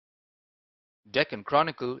Deccan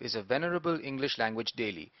Chronicle is a venerable English language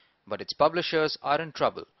daily, but its publishers are in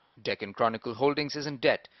trouble. Deccan Chronicle Holdings is in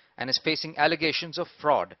debt and is facing allegations of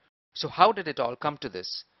fraud. So how did it all come to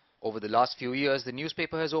this? Over the last few years, the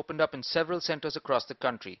newspaper has opened up in several centers across the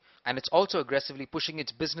country, and it's also aggressively pushing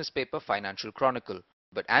its business paper Financial Chronicle.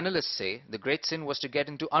 But analysts say the great sin was to get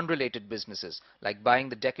into unrelated businesses, like buying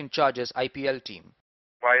the Deccan Chargers IPL team.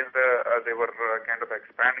 While they were kind of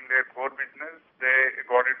expanding their core business, they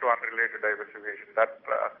got into unrelated diversification. That,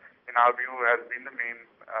 in our view, has been the main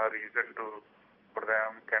reason for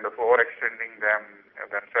them kind of overextending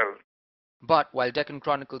themselves. But while Deccan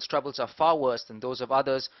Chronicle's troubles are far worse than those of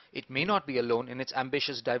others, it may not be alone in its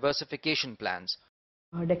ambitious diversification plans.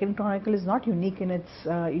 Deccan Chronicle is not unique in its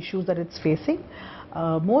issues that it's facing.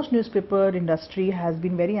 Most newspaper industry has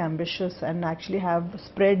been very ambitious and actually have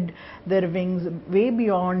spread their wings way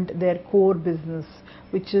beyond their core business,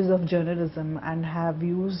 which is of journalism, and have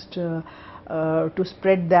used to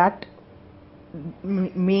spread that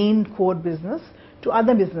main core business to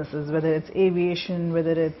other businesses, whether it's aviation,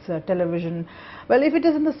 whether it's television. Well, if it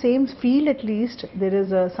is in the same field, at least there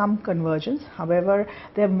is some convergence. However,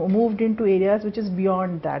 they have moved into areas which is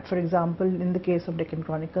beyond that. For example, in the case of Deccan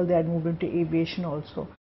Chronicle, they had moved into aviation also.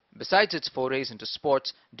 Besides its forays into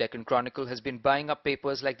sports, Deccan Chronicle has been buying up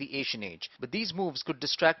papers like the Asian Age. But these moves could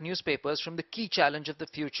distract newspapers from the key challenge of the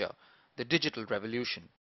future, the digital revolution.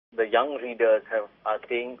 The young readers are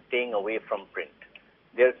staying away from print.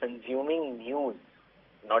 They're consuming news,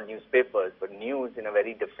 not newspapers, but news in a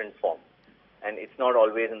very different form. And it's not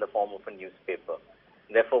always in the form of a newspaper.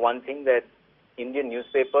 Therefore, one thing that Indian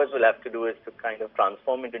newspapers will have to do is to kind of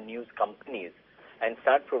transform into news companies and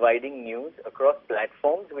start providing news across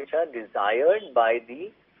platforms which are desired by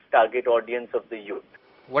the target audience of the youth.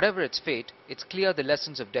 Whatever its fate, it's clear the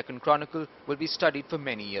lessons of Deccan Chronicle will be studied for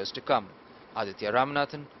many years to come. Aditya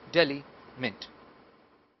Ramanathan, Delhi, Mint.